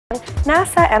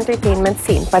nasa entertainment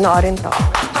scene. Panoorin to.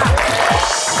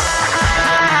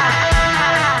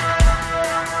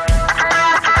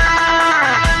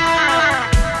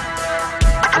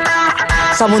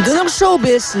 Sa mundo ng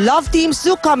showbiz, love teams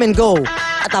do come and go.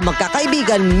 At ang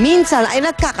magkakaibigan minsan ay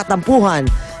nagkakatampuhan.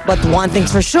 But one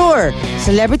thing's for sure,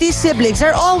 celebrity siblings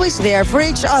are always there for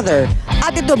each other.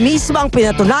 At ito mismo ang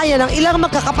pinatunayan ng ilang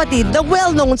magkakapatid na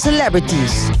well-known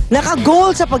celebrities.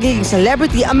 Naka-goal sa pagiging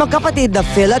celebrity ang magkapatid na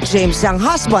Phil at James ang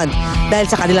husband dahil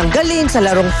sa kanilang galing sa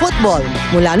larong football.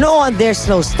 Mula noon, there's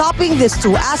no stopping these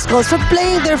two assholes from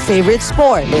playing their favorite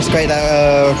sport. It's great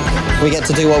that we get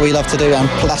to do what we love to do, and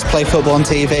that's play football on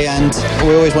TV, and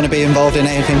we always want to be involved in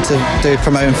anything to do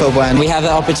promoting football. And we have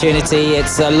the opportunity.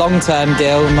 It's a long-term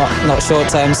deal, not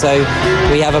short-term, so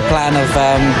we have a plan of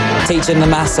teaching the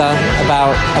massa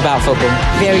about football.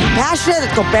 Very passionate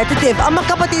at competitive ang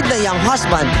magkapatid na young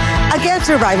husband against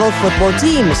their rival football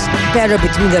teams. Pero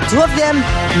between the two of them,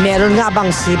 meron nga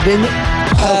bang sibling?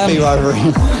 Healthy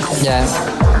rivalry. Yeah.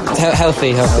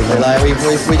 Healthy. Like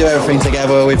we do everything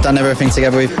together. We've done everything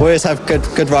together. We always have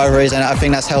good rivalries, and I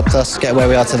think that's helped us get where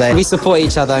we are today. We support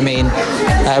each other. I mean,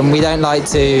 we don't like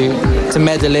to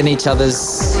meddle in each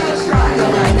other's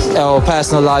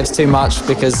personal lives too much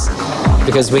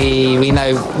because we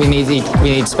know we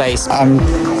need space. I'm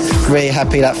really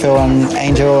happy that Phil and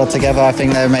Angel are together. I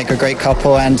think they make a great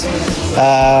couple, and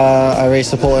I really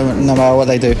support them no matter what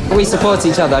they do. We support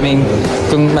each other. I mean,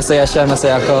 kung masaya siya,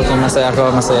 masaya ako. Kung masaya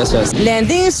ako, masaya siya.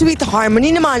 Lending sweet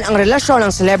harmony naman ang relasyon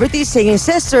ng celebrity singing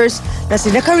sisters na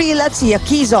sina Karil at Sia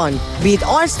Quizon. Be it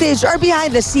on stage or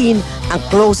behind the scene, ang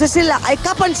closest sila ay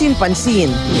kapansin-pansin.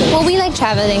 Well, we like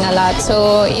traveling a lot.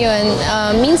 So, yun,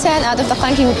 minsan out of the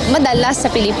country, madalas sa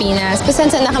Pilipinas. Kung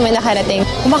saan na kami nakarating.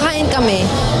 Kumakain kami.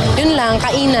 Yun lang,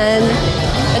 kainan.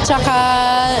 At saka,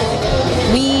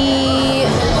 we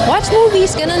watch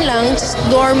movies, ganun lang. Just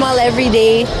normal,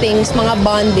 everyday things, mga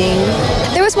bonding.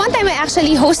 There was one time I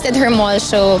actually hosted her mall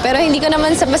show. Pero hindi ko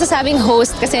naman masasabing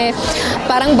host kasi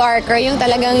parang barker, yung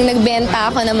talagang nagbenta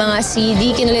ako ng mga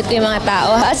CD, kinulit ko yung mga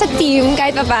tao. As a team,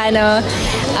 kahit pa paano,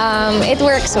 it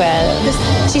works well.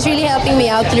 She's really helping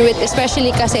me out through it,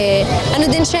 especially kasi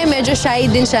ano din siya, medyo shy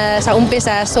din siya sa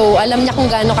umpisa. So, alam niya kung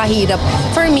gaano kahirap.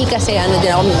 For me kasi,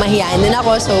 mahihain din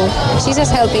ako. So, she's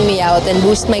just helping me out and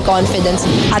boost my confidence.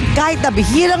 At kahit na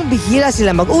bihirang-bihira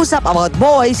sila mag-usap about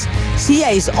boys, Sia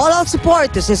is all-out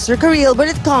support to Sister Karil when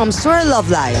it comes to her love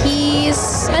life.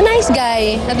 He's a nice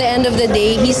guy. At the end of the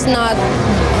day, he's not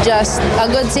just a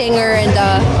good singer and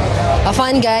a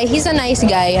fun guy. He's a nice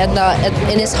guy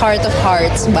in his heart of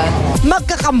hearts ba.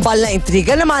 Magkakambal na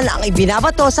intriga naman ang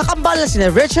ibinabato sa kambal na sina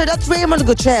Richard at Raymond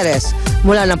Gutierrez.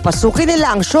 Mula nang pasukin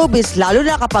nila ang showbiz, lalo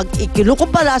na kapag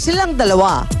ikinukumpara silang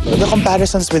dalawa. The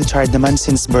comparisons with Chard naman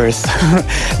since birth.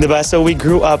 Diba? So we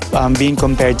grew up being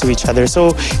compared to each other.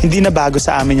 So hindi na bago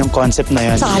sa amin yung concept na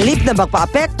yun. Sa halip na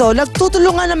magpa-apekto,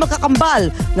 nagtutulungan ng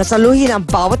magkakambal na saluhin ang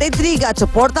bawat intriga at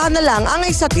suportahan na lang ang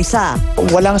isa't isa.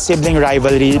 Walang sibling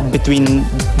rivalry between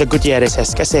the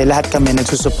Gutierrezes kasi lahat kami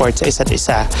nagsusupport sa isa't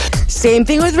isa. Same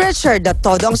thing with Richard na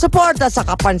todo ang suporta sa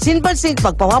kapansin-pansing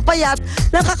pagpapapayat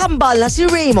ng kakambal na si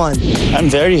Raymond.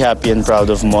 I'm very happy and proud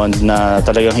of Mond na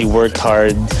talagang he worked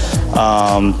hard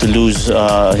to lose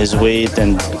his weight,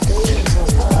 and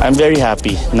I'm very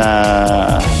happy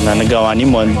na nagawa ni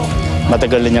Mond.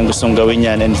 Matagal na niyang gustong gawin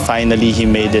yan, and finally he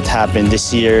made it happen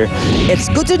this year. It's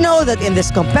good to know that in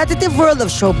this competitive world of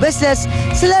show business,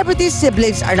 celebrity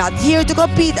siblings are not here to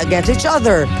compete against each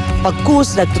other.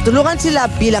 Pagkus, nagtutulungan sila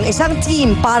bilang isang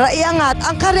team para iangat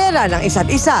ang karera ng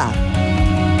isa't isa.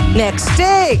 Next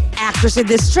take, actress in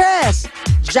distress,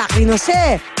 Jacqueline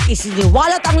Jose,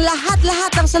 isiniwalat ang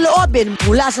lahat-lahat ng saloobin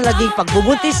mula sa naging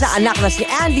pagbubuntis na anak na si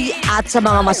Andy at sa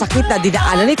mga masakit na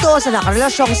dinaanan nito sa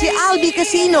nakarelasyong si Albi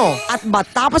Casino. At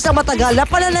matapos ang matagal na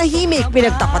pananahimik,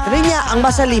 pinagtapat rin niya ang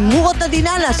masalimuot na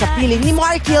dinana sa piling ni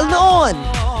Mark Hill noon.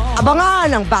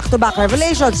 Abangan ang back-to-back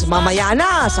revelations mamaya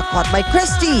na sa Caught by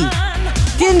Christie.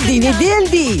 Dindi ni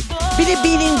Dindi,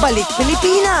 Binibining Balik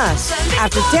Pilipinas.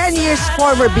 After 10 years,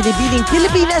 former Binibining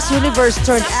Pilipinas Universe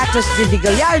turned actress Dindi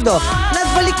Gallardo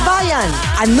nagbalik bayan.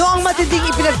 Ano ang matinding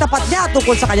ipinagtapat niya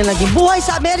tungkol sa kanyang naging buhay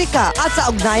sa Amerika at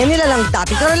sa ugnayan nila ng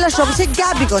dating karelasyong si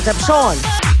Gabby Concepcion?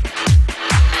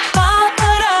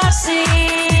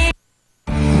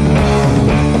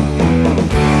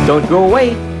 Don't go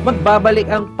away, magbabalik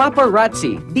ang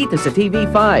Paparazzi dito sa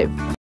TV5.